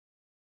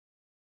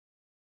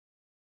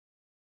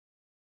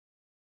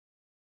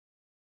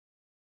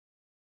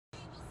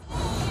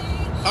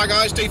Hi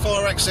guys,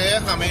 D4X here.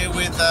 I'm here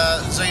with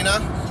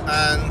Zena,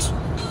 and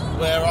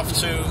we're off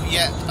to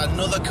yet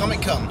another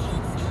Comic Con.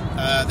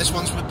 This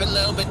one's a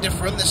little bit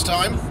different this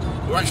time.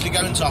 We're actually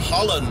going to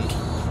Holland.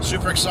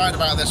 Super excited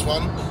about this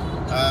one.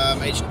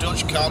 It's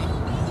Dutch Con,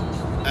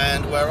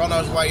 and we're on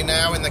our way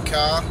now in the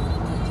car.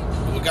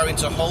 We're going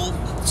to Hull,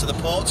 to the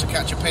port, to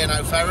catch a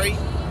P&O ferry.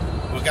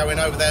 We're going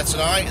over there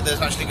tonight. There's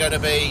actually going to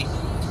be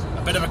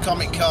a bit of a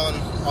Comic Con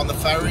on the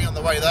ferry on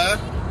the way there,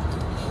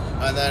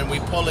 and then we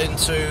pull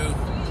into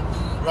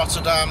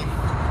Rotterdam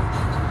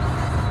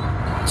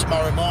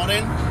tomorrow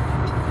morning,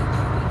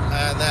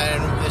 and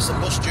then it's a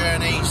bus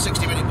journey,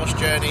 60-minute bus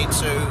journey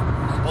to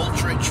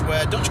Utrecht,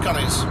 where DutchCon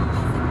is.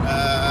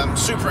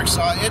 Super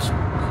excited.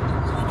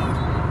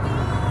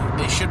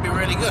 It should be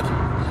really good.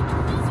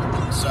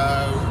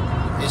 So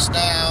it's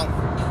now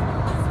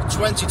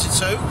 20 to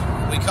 2.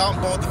 We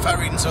can't board the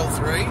ferry until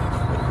 3,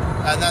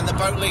 and then the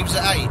boat leaves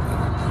at 8.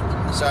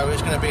 So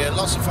it's going to be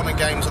lots of fun and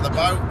games on the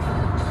boat,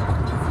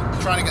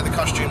 trying to get the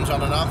costumes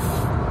on and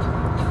off,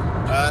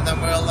 and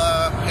then we'll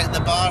hit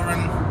the bar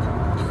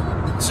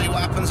and see what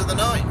happens at the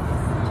night.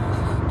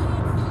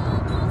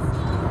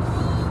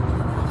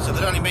 So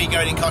there's only me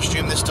going in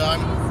costume this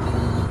time.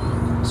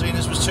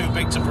 Zena's was too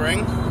big to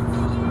bring,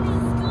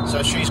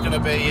 so she's going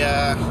to be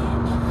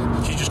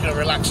she's just going to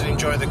relax and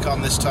enjoy the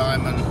con this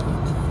time and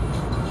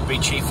be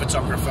chief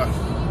photographer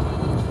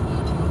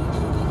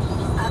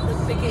at the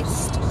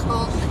biggest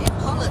con in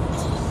Holland.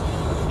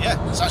 Yeah,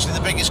 it's actually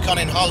the biggest con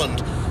in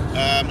Holland.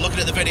 Looking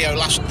at the video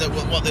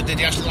what they did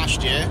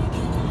last year,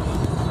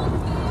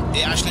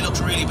 it actually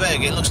looks really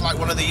big. It looks like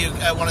one of the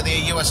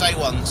USA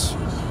ones.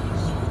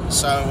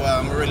 So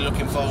we're really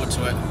looking forward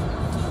to it.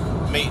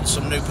 Meet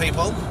some new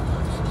people,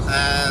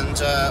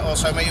 and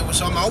also meet with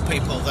some old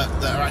people that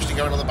are actually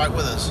going on the boat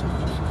with us.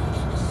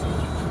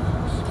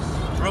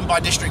 Run by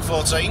District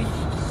 14,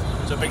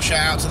 so a big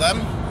shout out to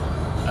them,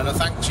 and a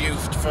thank you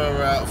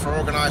for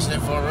organising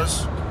it for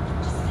us.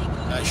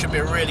 It should be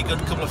a really good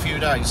few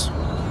days.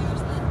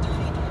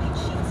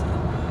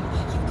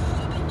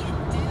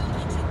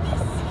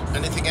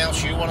 Anything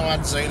else you want to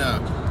add,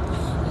 Zena?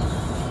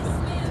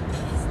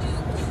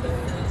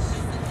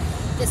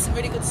 There's some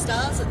really good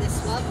stars at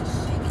this one.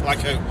 Like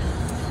who?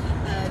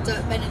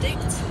 Dirk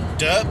Benedict.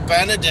 Dirk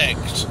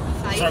Benedict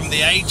Face. From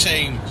the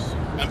A-Team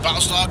and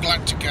Battlestar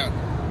Galactica.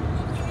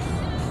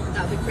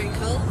 That would be pretty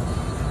cool.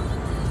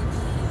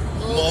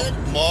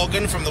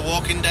 Morgan from The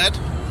Walking Dead.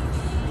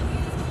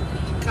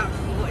 Can't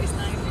remember what his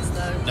name is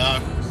though. No.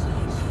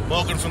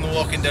 Morgan from The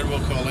Walking Dead, we'll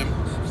call him.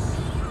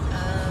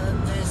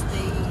 There's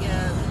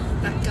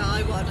that guy,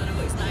 I don't know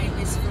what his name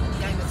is, from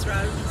Game of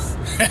Thrones.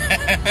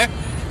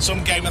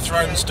 Some Game of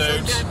Thrones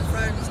dudes. Some Game of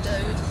Thrones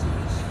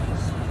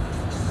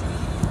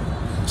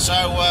dude.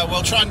 So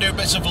we'll try and do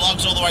bits of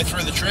vlogs all the way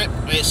through the trip.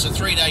 It's a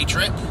 3-day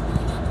trip.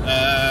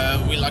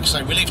 Like I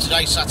say, we leave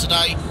today,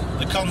 Saturday.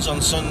 The con's on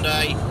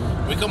Sunday.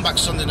 We come back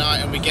Sunday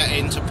night and we get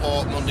into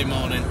port Monday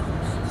morning.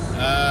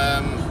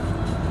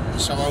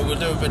 So I will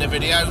do a bit of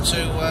video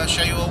to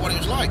show you all what it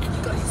was like.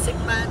 Got your sick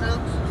band on.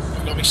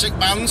 I've got my sick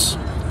bands,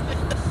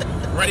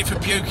 ready for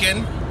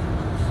puking.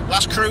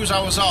 Last cruise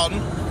I was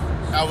on,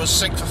 I was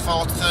sick for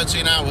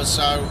 13 hours,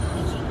 so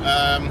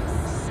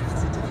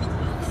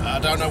I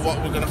don't know what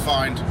we're going to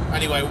find.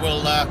 Anyway,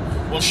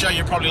 we'll show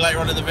you probably later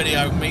on in the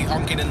video, me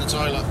honking in the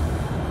toilet.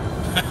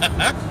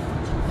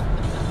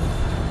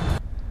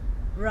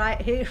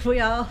 Right, here we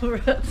are,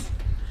 we're at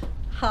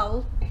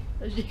Hull,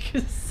 as you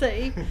can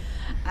see,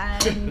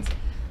 and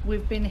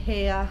we've been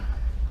here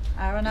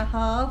hour and a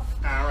half,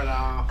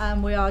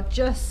 and we are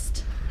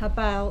just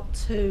about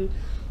to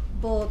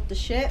board the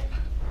ship.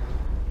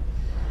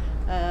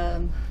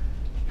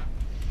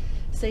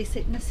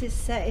 Seasickness is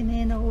setting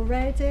in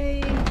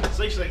already.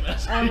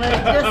 Seasickness. And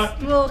we're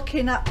just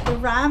walking up the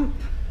ramp.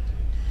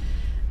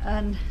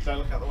 And so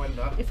look out the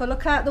window. If I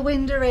look out the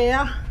window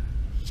here,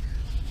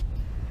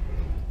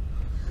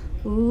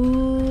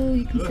 ooh,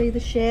 you can see the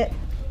ship.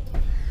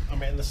 I'm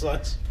hitting the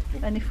sides.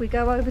 And if we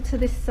go over to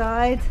this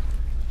side,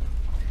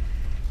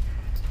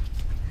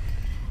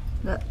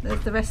 look,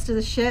 there's the rest of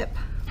the ship.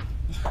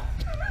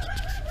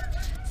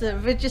 So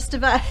we're just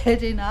about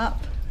heading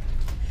up.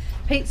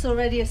 Pete's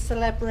already a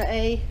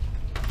celebrity,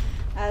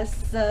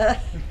 as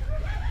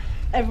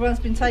everyone's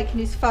been taking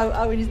his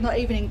photo and he's not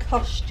even in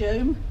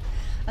costume.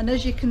 And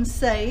as you can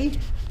see,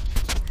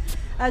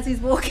 as he's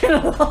walking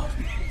along,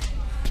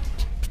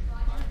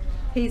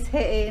 he's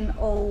hitting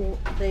all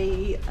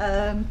the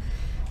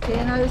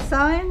P&O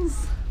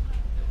signs,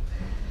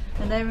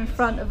 and there in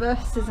front of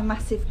us is a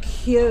massive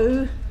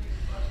queue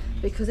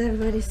because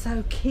everybody's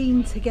so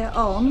keen to get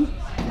on.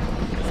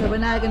 So we're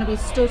now going to be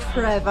stood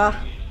forever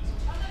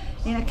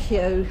in a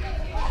queue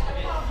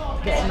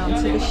getting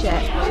onto the ship.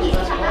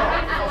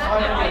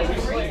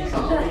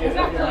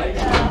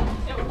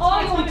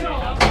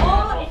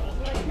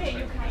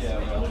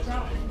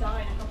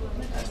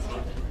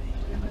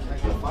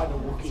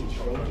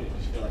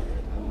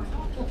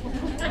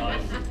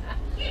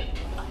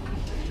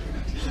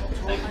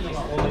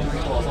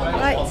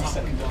 Right.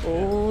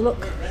 Oh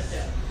look,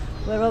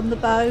 we're on the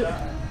boat.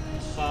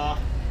 bar.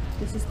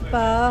 This is the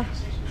bar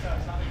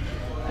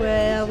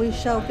where we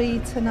shall be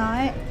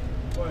tonight.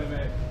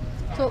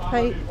 Talk,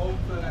 Pete.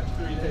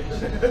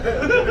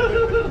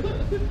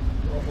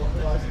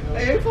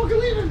 Hey, who fucking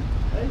leaving?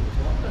 Hey,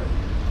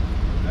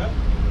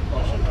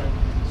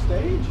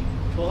 stage?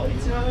 Party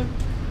time?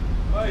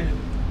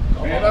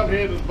 Man, I'm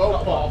here with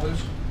both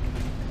barbers.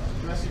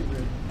 I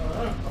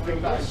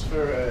think that's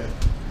for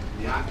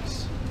the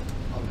acts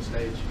on the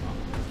stage.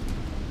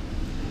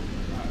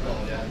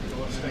 Oh, yeah,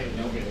 stage.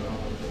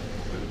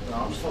 No,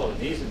 I'm just following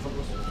these in front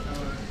of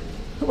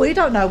us. We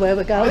don't know where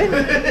we're going.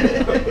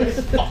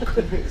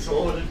 It's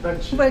all an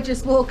adventure. We're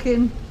just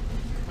walking.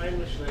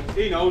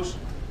 He knows.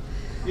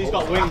 He's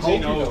got wings, he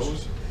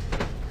knows.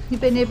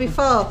 You've been here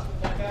before?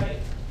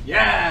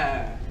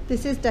 Yeah!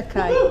 This is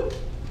Decade.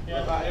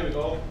 Yeah, right, here we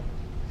go.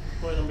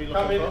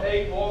 Cabin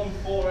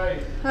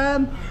 8148.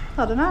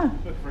 I don't know.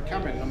 Looking for a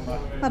cabin number.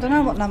 I don't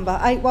know what number.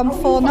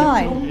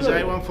 8149. Is it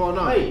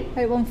 8149?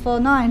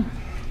 8149.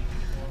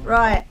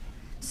 Right.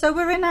 So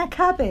we're in our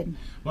cabin.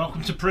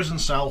 Welcome to prison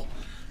cell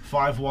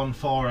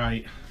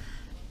 5148.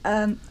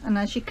 And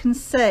as you can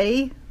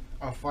see,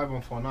 Oh,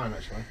 5149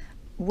 actually.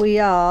 we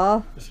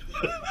are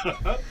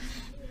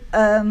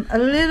a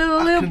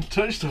little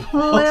Touch the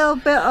wall. little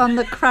bit on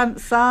the cramped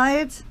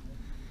side.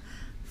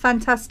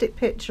 Fantastic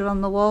picture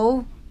on the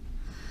wall.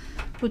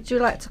 Would you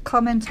like to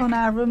comment on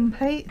our room,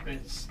 Pete?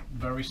 It's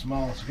very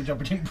small, so good job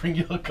we didn't bring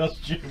your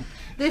costume.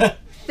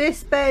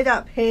 This bed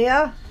up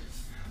here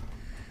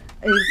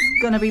is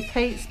going to be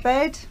Pete's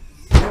bed,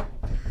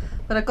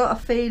 but I got a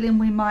feeling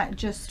we might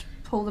just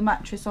pull the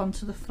mattress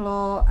onto the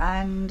floor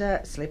and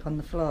sleep on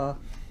the floor.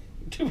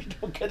 We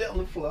don't get it on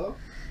the floor.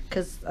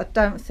 Because I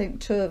don't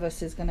think two of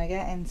us is going to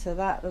get into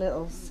that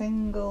little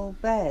single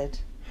bed.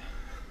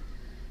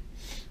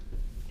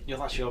 Yeah,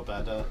 that's your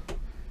bed.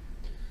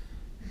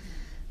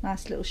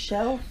 Nice little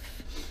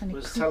shelf and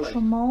Where's telly?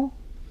 accoutrement.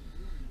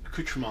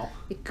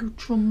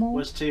 Accoutrement.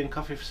 Where's tea and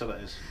coffee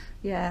facilities?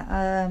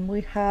 Yeah, we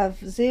have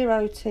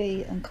 0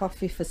 tea and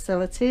coffee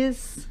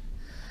facilities,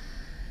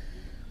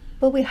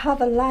 but we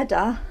have a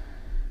ladder.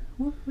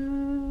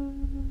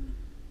 Woohoo.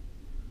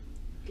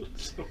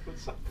 What's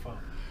that for?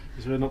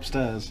 Is we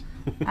upstairs?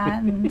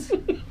 And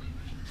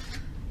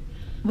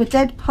we're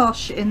dead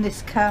posh in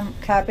this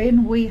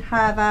cabin. We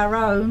have our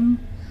own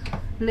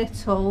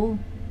little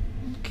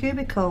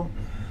cubicle.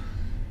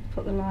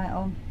 Put the light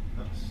on.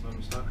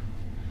 That's that.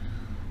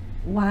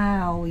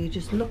 Wow, you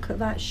just look at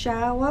that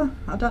shower.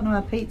 I don't know how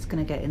Pete's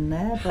going to get in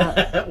there,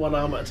 but One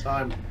arm at a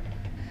time.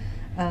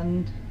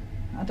 and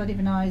I don't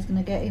even know how he's going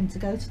to get in to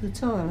go to the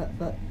toilet,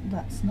 but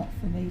that's not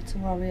for me to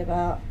worry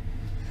about.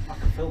 I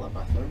can fill that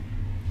bathroom.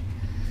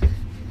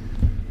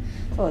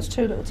 Oh, it's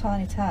two little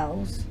tiny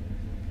towels.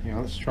 Yeah,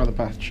 let's try the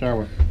bath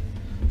shower.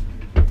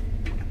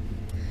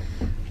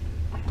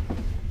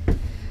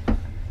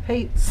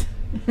 Pete's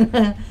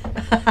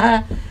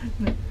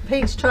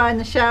Pete's trying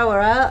the shower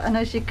out, and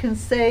as you can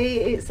see,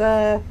 it's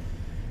a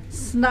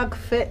snug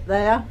fit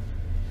there.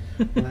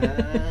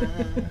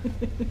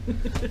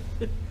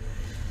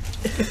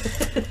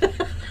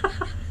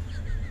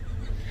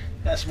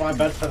 That's my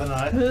bed for the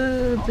night.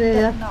 Oh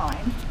dear.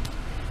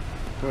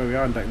 Well, we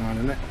are on deck 9,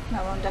 isn't it?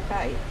 No, we're on deck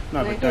 8.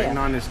 No, We're but deck here.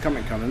 9 is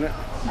Comic Con, isn't it?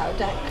 No,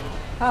 deck.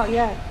 Oh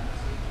yeah.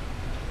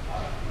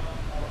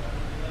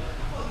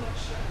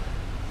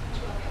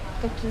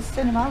 Go to the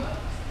cinema.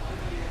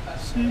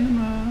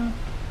 Cinema.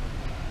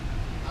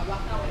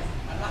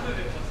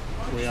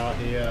 We are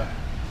here.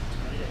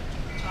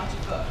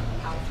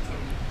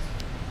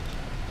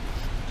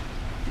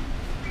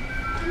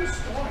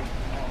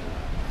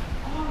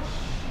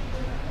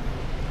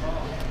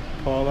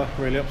 Paula,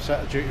 really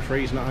upset the duty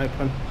free's not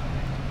open.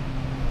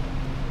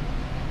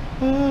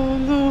 Oh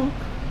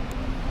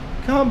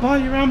look, can't buy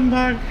your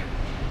handbag.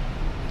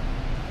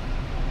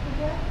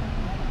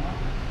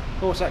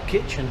 Oh, what's that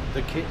kitchen?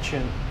 The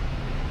kitchen.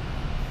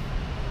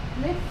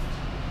 Lift.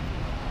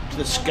 To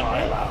the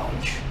Sky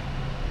Lounge.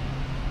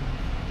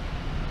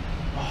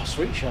 Oh,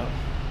 sweet shop.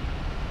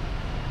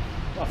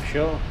 Oh, for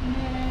sure.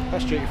 Yeah,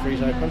 That's duty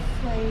free's open.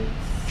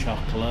 sweets.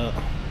 Chocolate.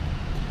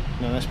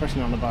 No, they're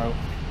especially on the boat.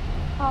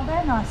 Oh,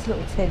 they're nice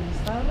little tins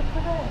though. Look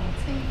at them.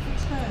 Tea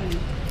for 2.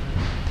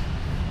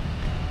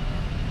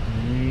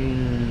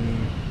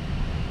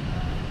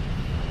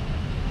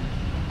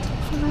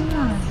 Very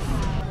nice.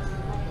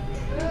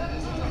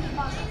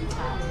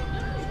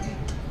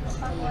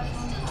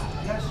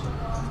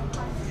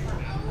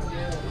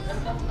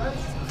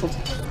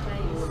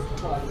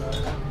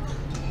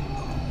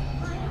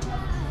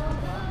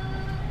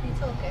 Are you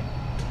talking?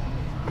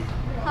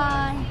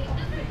 Hi.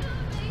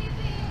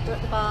 We're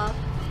at the bar.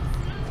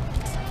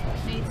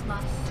 Needs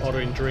must.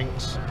 Ordering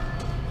drinks.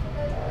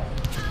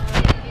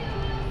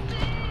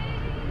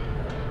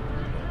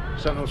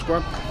 Sentinel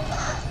squad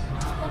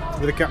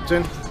with the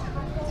captain.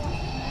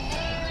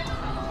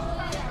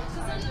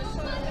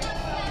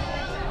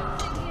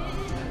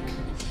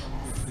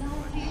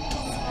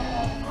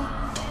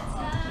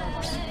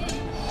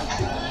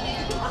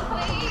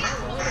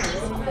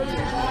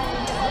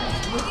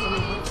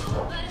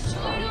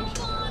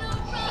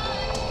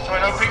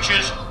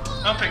 pictures.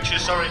 No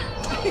pictures, sorry.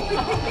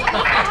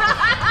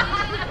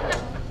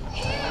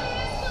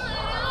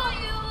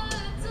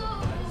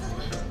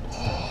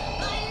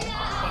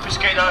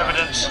 Confiscate that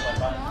evidence.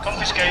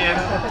 Confiscate it.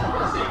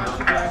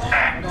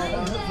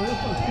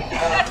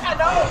 I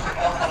know.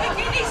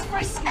 It is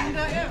frisky,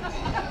 don't you?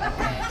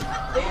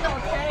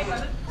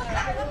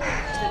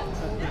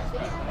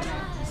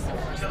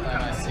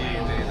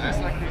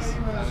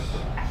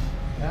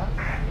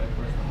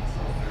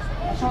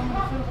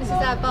 This is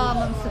our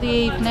barman for the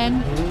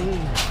evening.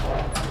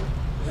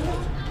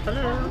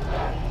 Hello.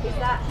 Is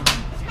that,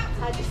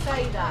 how do you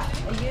say that?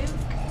 Are you?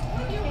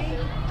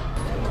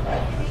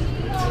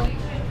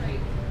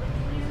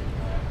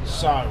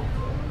 So,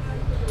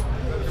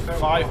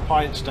 5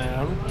 pints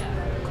down.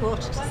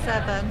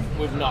 6:45.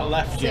 We've not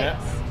left yet.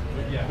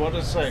 What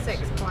is 6?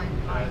 6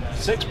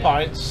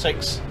 pints. 6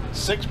 pints.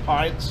 6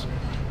 pints.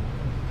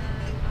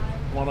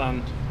 One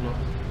hand. Look.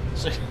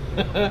 Six.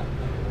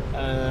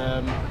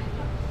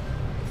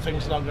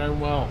 Things not going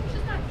well.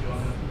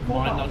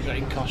 Might not get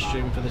in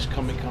costume for this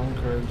Comic Con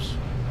cruise.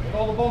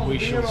 We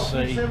shall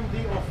see. We've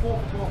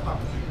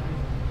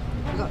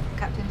got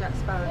Captain Jack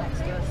Sparrow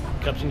next to us.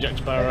 Captain Jack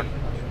Sparrow.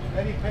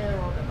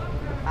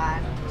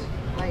 And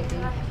Lady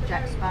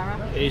Jack Sparrow.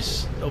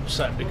 He's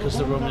upset because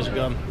the rum is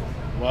gone.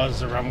 Why's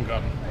the rum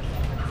gone?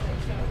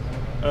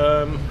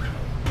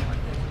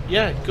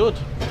 Yeah, good.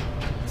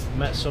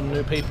 Met some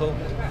new people.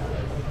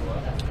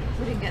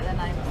 We didn't get their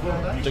names.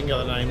 Didn't get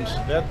the names.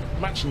 They had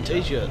matching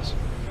t-shirts.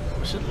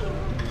 It's a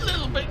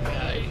little bit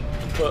gay,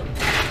 but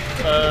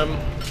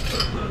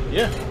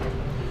yeah.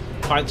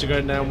 Pints are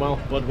going down well.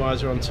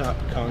 Budweiser on tap,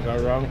 can't go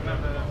wrong.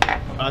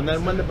 And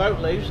then when the boat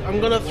leaves, I'm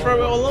going to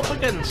throw it all up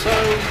again. So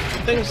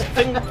things are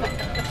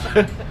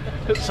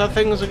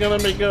going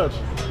to be good.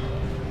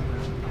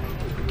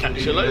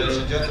 Catch you later. Ladies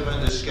and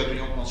gentlemen, this is Captain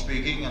Jonkman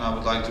speaking, and I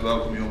would like to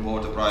welcome you on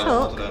board the Pride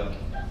of Rotterdam.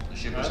 The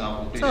ship is now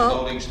completed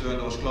loading, stern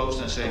doors closed,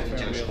 and safety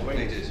checks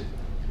completed.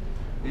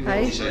 We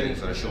will be sailing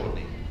very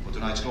shortly. For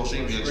tonight's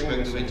crossing, we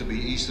expect the wind to be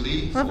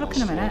easterly,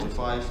 force 4 to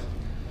 5.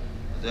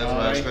 Therefore,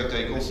 I expect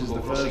a comfortable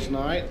crossing. First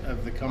night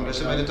of the Our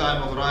estimated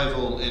time of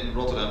arrival in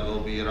Rotterdam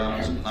will be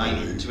around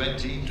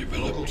 9:20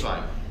 local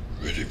time.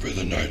 Ready for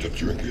the night of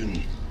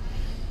drinking.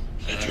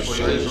 For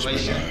your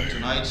information,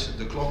 tonight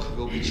the clock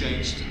will be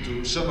changed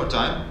to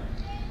summertime,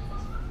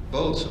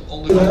 both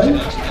on the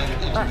continent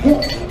and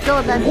in. Go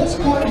on then. What's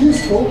quite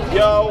useful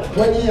Yo,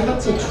 when you had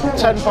to travel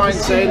 10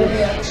 pints in,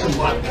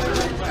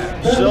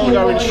 still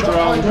going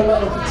strong.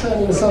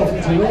 Turning yourself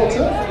into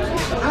water.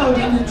 How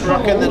do you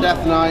Rocking the travel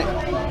death night.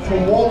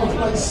 from one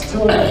place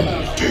to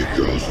another?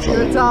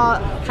 You're a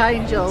dark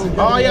angel.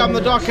 Oh yeah, I'm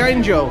the Dark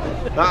Angel.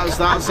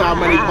 That's how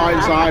many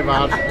pints I've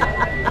had.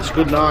 It's a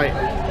good night.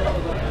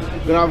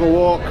 We're gonna have a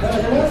walk.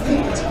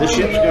 The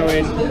ship's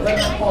going to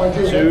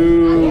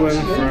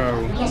and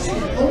fro.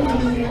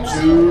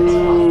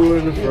 To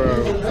and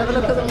fro. Have a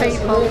look at the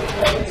people.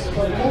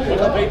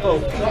 Look at people.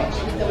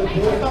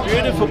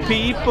 Beautiful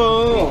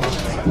people.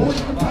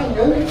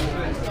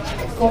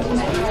 Talk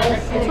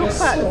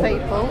about the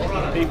people.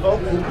 People.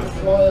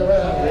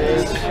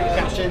 There's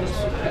captains.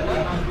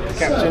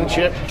 Captain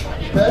ship.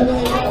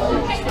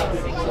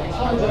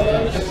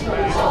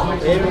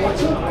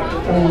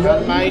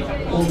 And mate.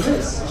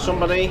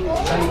 Somebody.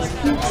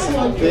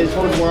 There's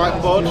white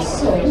Bud.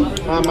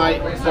 My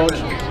mate Bud.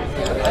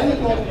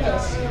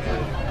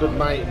 Good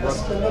mate Bud.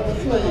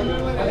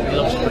 He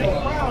loves me.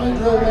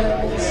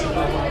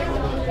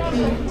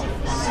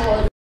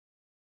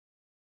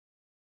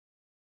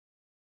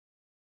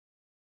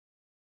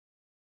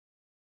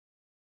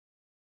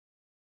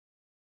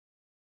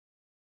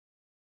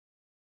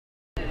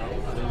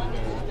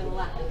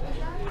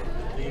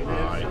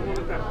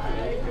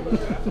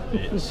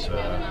 It's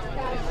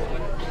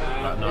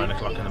about 9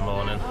 o'clock in the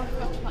morning,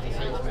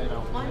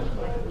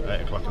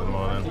 8 o'clock in the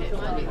morning,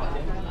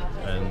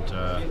 and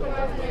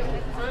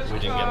we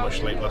didn't get much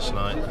sleep last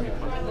night.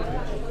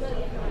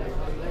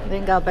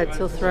 Didn't go to bed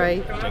till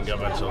 3. Didn't go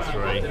back till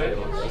 3.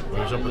 We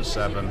was up at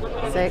 7.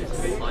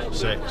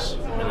 6.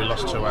 And we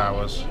lost 2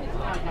 hours.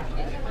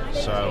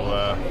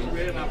 So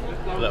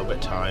a little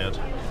bit tired.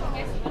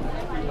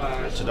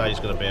 Today's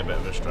going to be a bit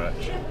of a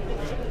stretch,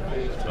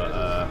 but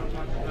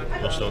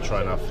we'll still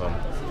try and have fun.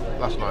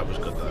 Last night was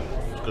good though.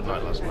 It was a good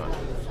night last night.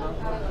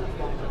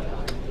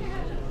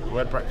 We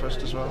had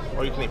breakfast as well.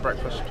 Or you can eat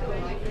breakfast.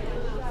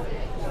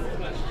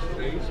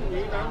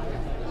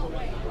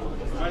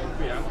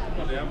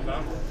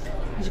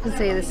 As you can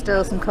see, there's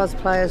still some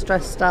cosplayers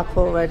dressed up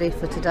already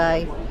for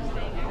today.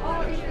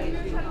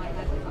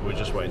 We're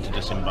just waiting to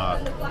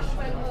disembark.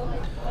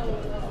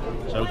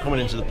 So we're coming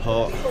into the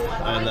port,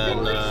 and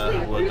then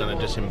we're going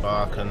to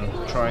disembark and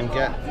try and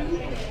get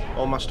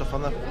all my stuff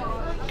on the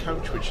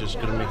coach, which is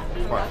going to be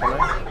quite funny.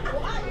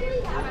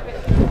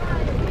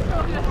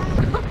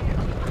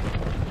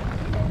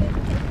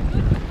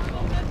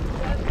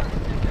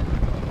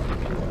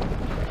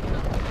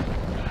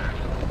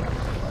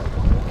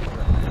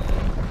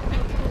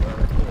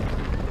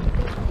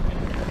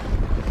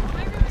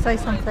 Say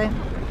something.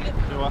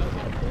 Do I?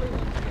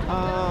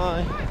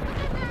 Hi.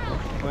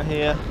 We're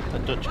here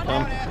at Dutch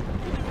Camp.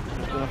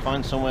 Just going to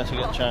find somewhere to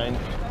get changed.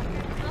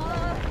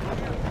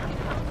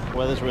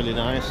 Weather's really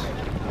nice.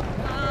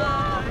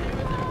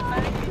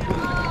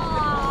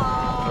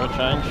 For a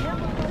change.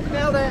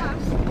 Nailed it.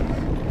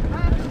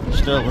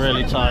 Still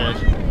really tired.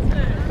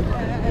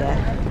 Yeah,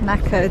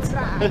 knackered.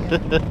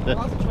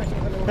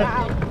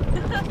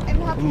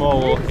 More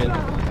walking.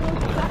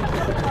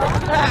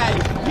 Hey,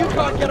 you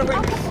can't get away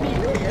with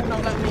sneaking and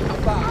not let me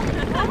come back.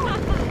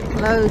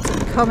 Loads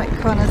of Comic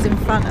Conners in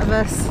front of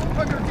us.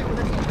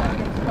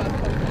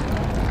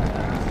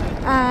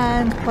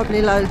 And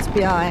probably loads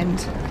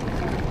behind.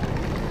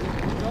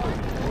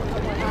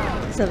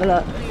 Let's have a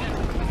look.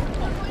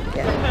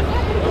 Yeah.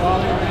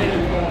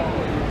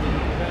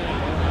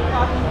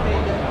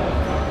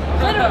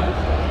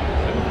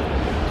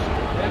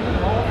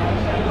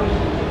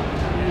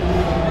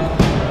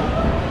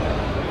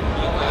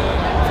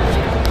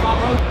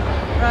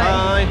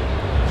 Hi,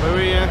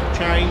 we're here,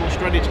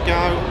 changed, ready to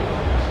go.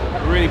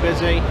 We're really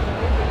busy.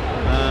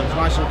 It's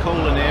nice and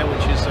cool in here,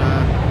 which is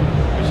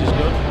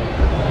good.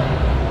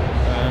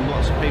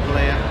 Lots of people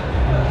here.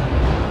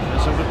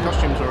 There's some good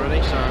costumes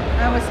already, so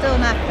And we're still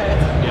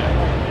knackered.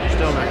 yeah,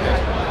 still knackered.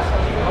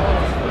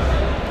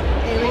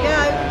 Here we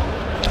go.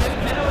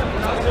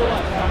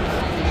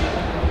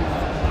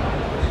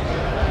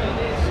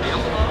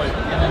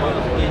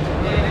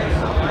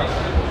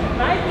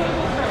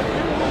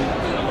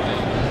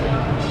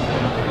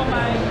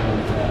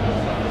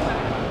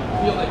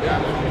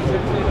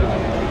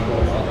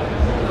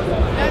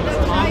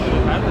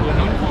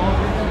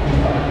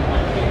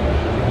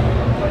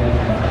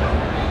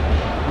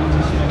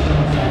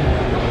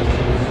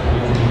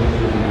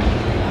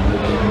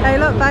 Hey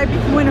look babe, you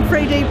can win a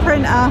 3D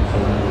printer.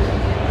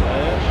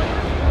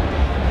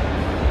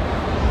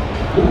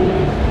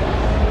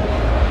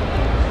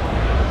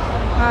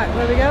 Right,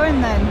 where are we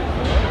going then?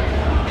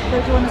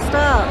 Where do you want to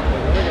start?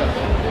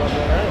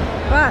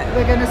 Right,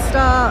 we're going to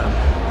start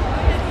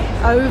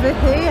over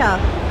here.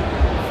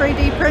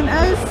 3D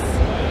printers.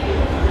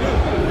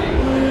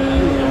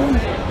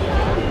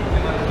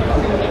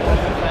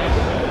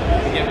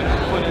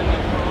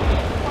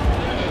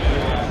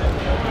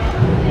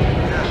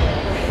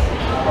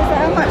 Is that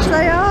how much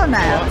they are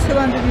now?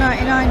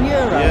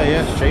 €299.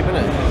 Yeah, it's cheap, isn't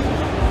it?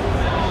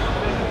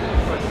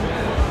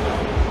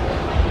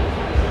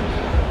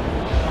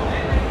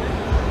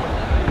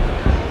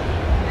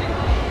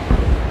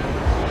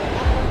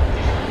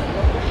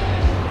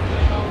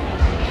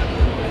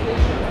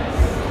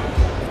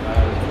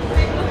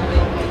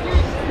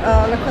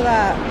 Oh, look at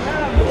that.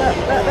 Look.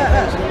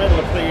 It's in the middle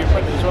of 3D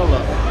printing as well,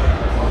 look.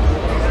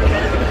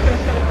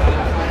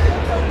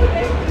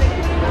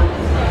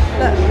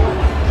 Look.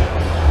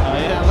 Oh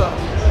yeah, look.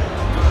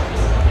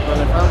 Well,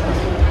 they found them.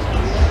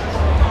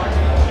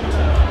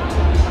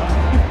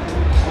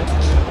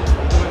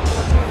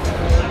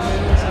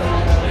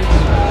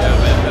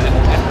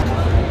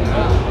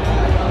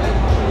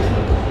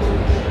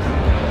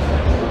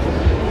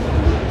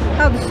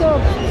 Oh, the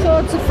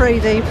swords are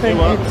 3D printed.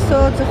 what?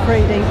 Swords are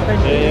 3D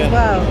printed as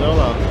well. All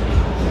that.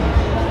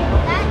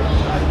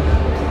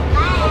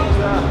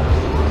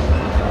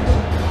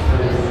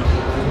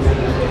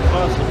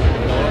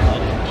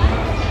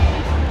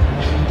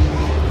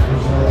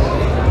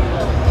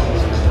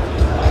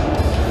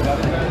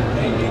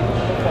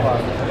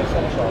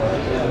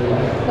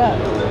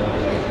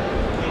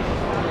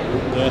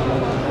 Look.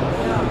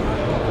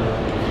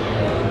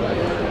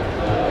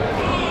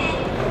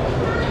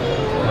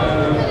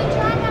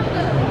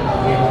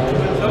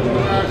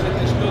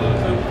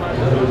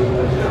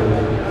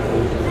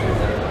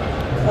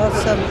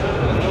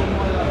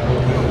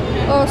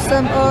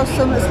 Awesome.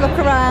 Awesome. Let's look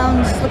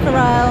around.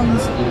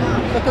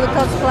 Look at the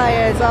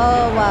cosplayers.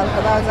 Oh wow, look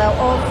at those. How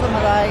awesome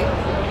are they?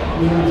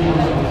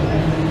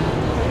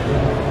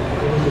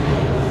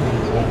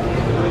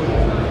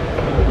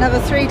 Another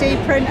 3D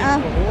printer.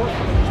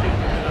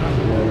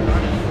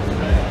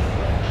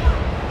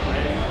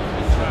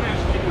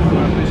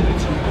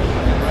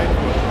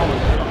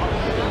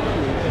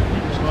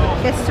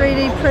 Guess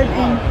 3D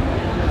printing.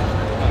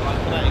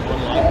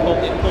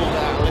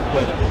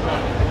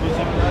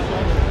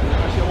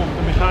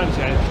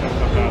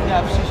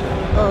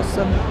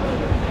 Awesome.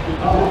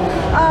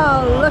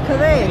 Oh, look at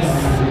this.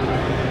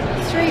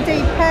 3D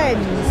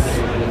pens.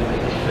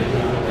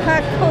 How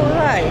cool are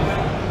they?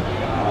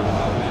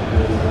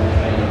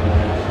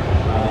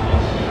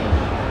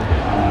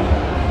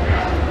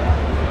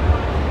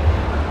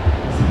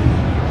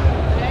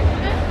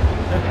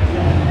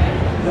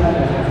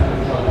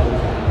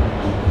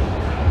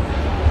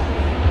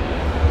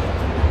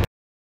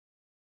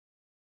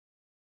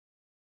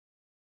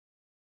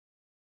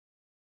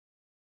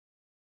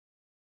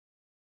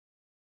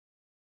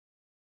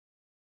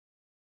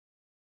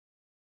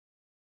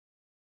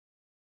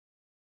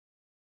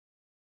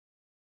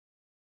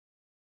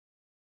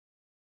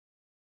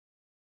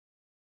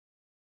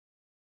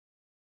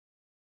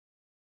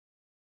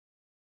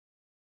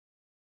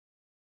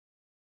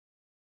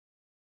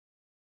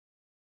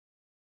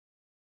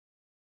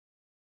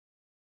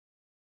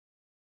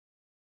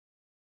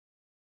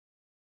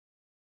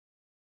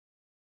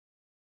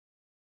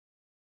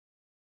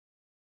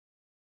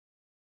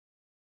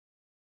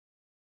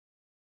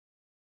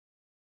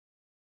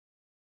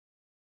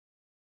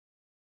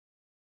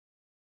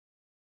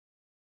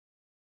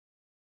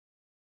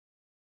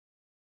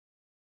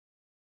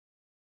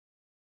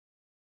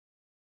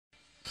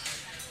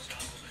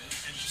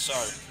 So,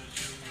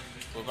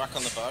 we're back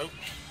on the boat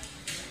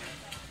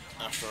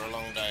after a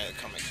long day at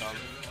Comic Con.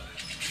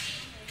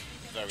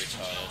 Very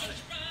tired.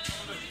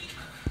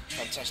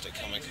 Fantastic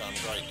Comic Con,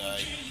 great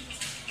day.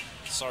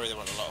 Sorry there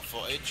wasn't a lot of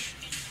footage,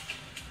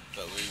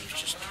 but we were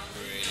just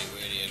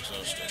really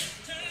exhausted.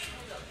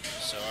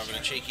 So having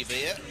a cheeky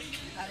beer.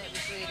 And it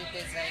was really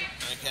busy.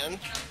 Again.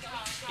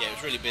 Yeah, it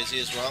was really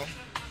busy as well.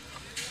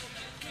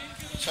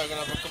 So we're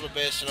going to have a couple of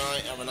beers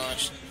tonight, have a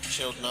nice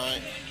chilled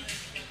night.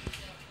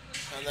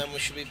 And then we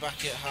should be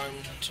back at home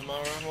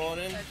tomorrow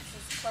morning.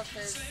 So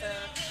this is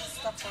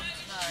stuff on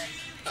tonight.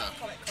 Oh.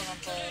 Comic Con on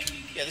board.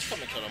 Yeah, there's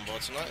Comic Con on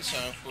board tonight, so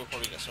we'll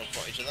probably get some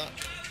footage of that.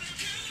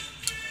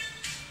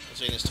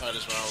 Zena's tied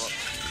as well up.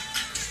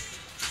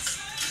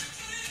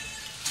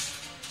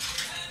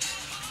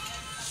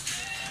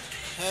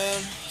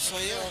 So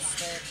yeah.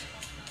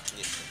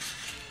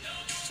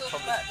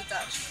 Talk about the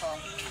Dutch Con.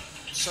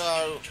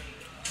 So,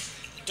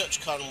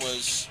 Dutch Con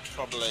was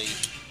probably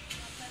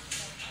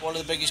one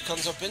of the biggest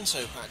cons I've been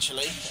to,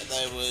 actually.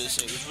 It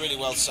was really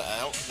well set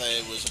out.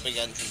 There was a big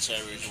entrance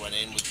area as you went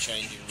in with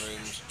changing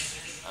rooms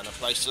and a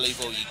place to leave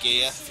all your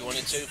gear if you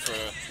wanted to for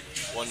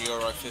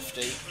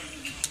 €1.50.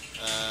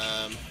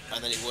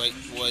 And then it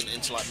went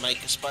into like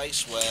maker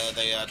space where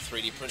they had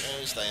 3D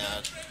printers, they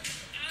had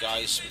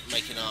guys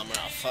making armour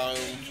out of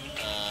foam,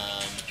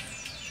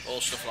 all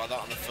stuff like that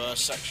on the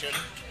first section.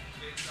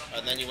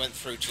 And then you went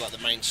through to like the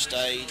main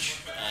stage,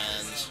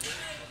 and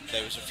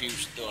there was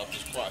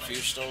quite a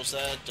few stalls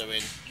there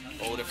doing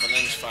all different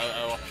things,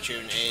 photo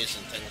opportunities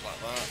and things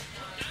like that.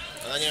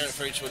 And then you went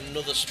through to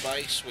another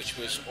space which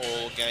was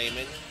all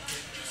gaming.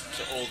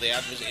 So all they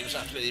had it was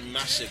absolutely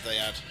massive. They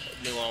had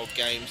new old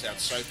games, they had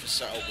sofas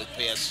set up with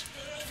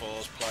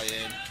PS4s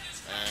playing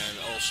and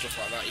all stuff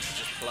like that you could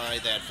just play.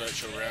 They had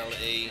virtual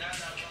reality,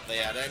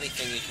 they had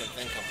anything you can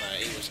think of there.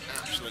 It was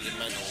absolutely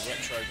mental.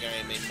 Retro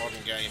gaming,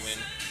 modern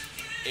gaming.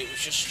 It was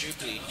just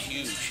stupidly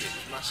huge, it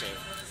was massive.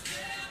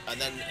 And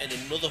then in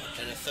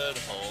a third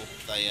hall,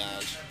 they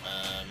had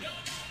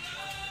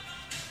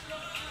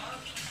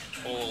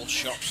all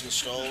shops and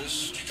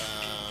stalls,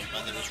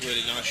 and there was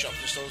really nice shops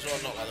and stalls as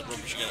well, not like the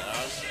rubbish you get at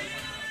home,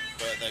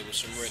 but there were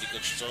some really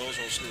good stalls,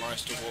 also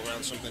nice to walk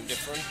around something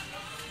different.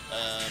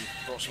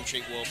 Brought some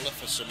cheap Warbler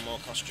for some more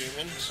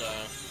costuming, so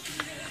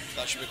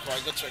that should be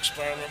quite good to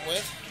experiment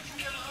with.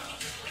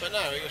 But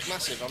no, it was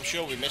massive. I'm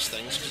sure we missed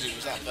things because it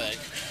was that big.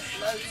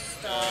 Loads of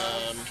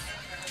stars.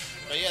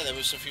 But yeah, there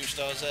was a few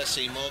stars there.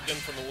 C. Morgan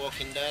from The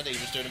Walking Dead, he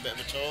was doing a bit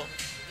of a talk.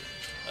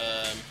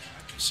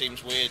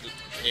 Seems weird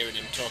hearing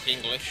him talk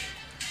English.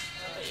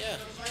 But yeah,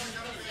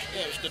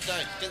 it was a good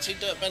day. Didn't see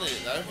Dirk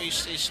Benedict though. His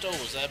stall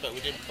was there, but we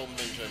didn't bump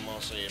into him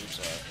or see him.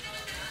 So,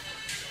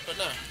 but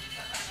no,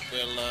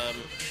 we'll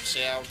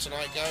see how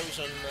tonight goes,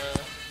 and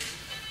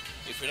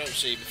if we don't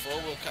see you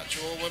before, we'll catch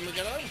you all when we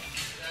get home.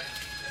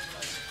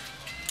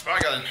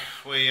 Right then,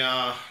 we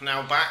are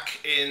now back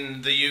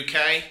in the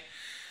UK.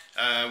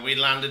 We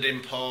landed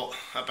in port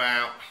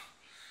about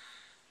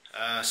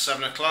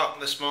 7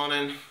 o'clock this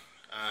morning,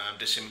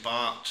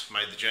 disembarked,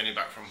 made the journey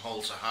back from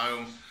Hull to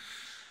home.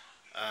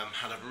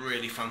 Had a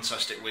really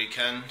fantastic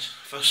weekend.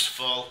 First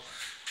of all,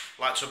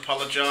 I'd like to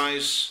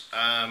apologise.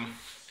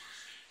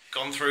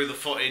 Gone through the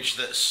footage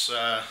that's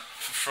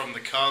from the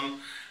con,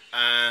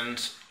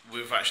 and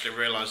we've actually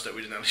realised that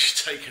we didn't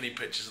actually take any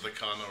pictures of the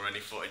con or any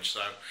footage,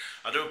 so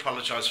I do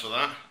apologise for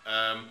that.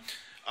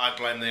 I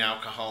blame the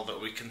alcohol that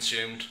we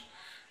consumed,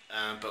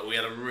 but we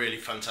had a really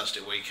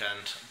fantastic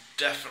weekend.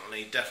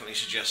 Definitely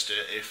suggest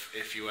it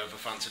if you ever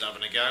fancied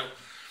having a go.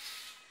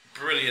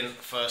 Brilliant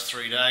first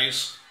 3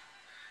 days.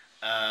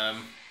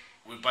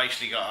 We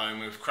basically got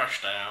home, we've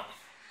crashed out,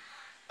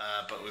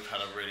 but we've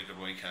had a really good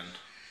weekend.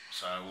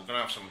 So we're going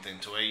to have something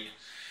to eat.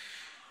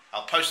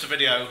 I'll post a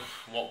video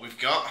what we've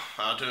got.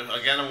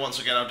 Once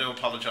again I do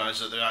apologise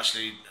that there's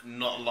actually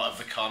not a lot of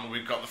the con.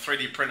 We've got the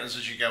 3D printers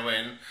as you go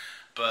in,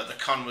 but the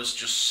con was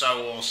just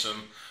so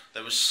awesome.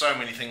 There was so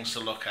many things to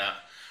look at.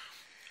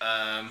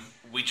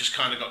 We just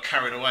kind of got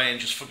carried away and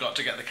just forgot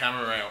to get the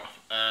camera out.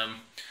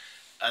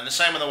 And the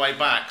same on the way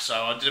back,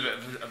 so I did a bit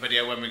of a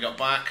video when we got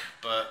back,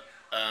 but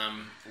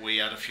we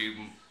had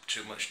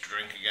too much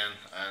drink again,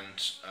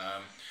 and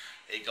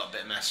it got a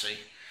bit messy.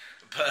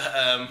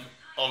 But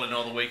all in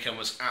all, the weekend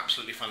was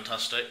absolutely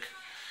fantastic.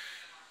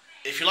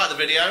 If you like the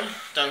video,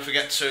 don't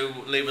forget to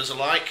leave us a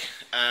like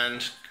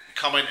and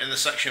comment in the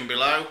section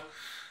below,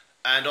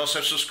 and also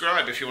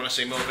subscribe if you want to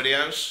see more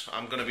videos.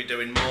 I'm going to be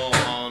doing more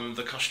on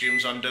the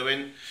costumes I'm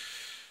doing.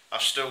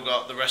 I've still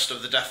got the rest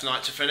of the Death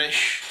Knight to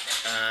finish.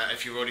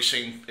 If you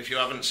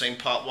haven't seen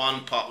part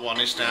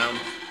one is down,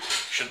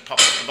 should pop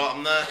at the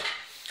bottom there,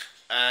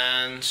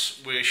 and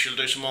we shall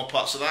do some more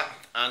parts of that.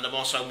 And I'm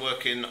also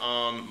working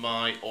on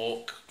my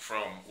orc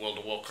from World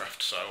of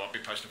Warcraft, so I'll be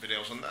posting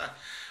videos on there.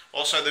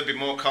 Also, there'll be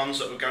more cons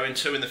that we're going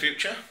to in the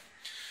future.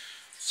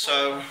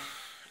 So,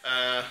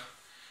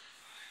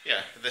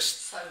 yeah,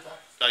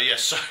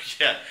 Sober.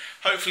 Yeah,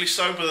 hopefully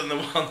sober than the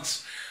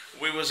ones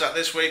we was at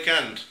this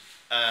weekend.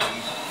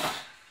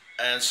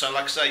 And so,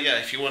 like I say, yeah,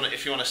 if you want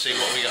to see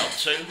what we get up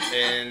to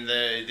in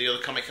the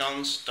other Comic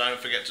Cons, don't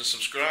forget to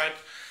subscribe.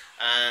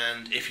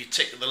 And if you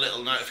tick the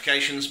little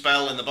notifications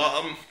bell in the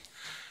bottom,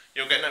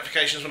 you'll get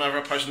notifications whenever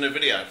I post a new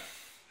video.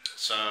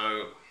 So,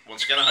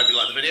 once again, I hope you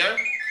like the video,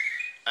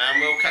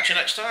 and we'll catch you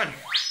next time.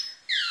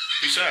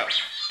 Peace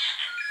out.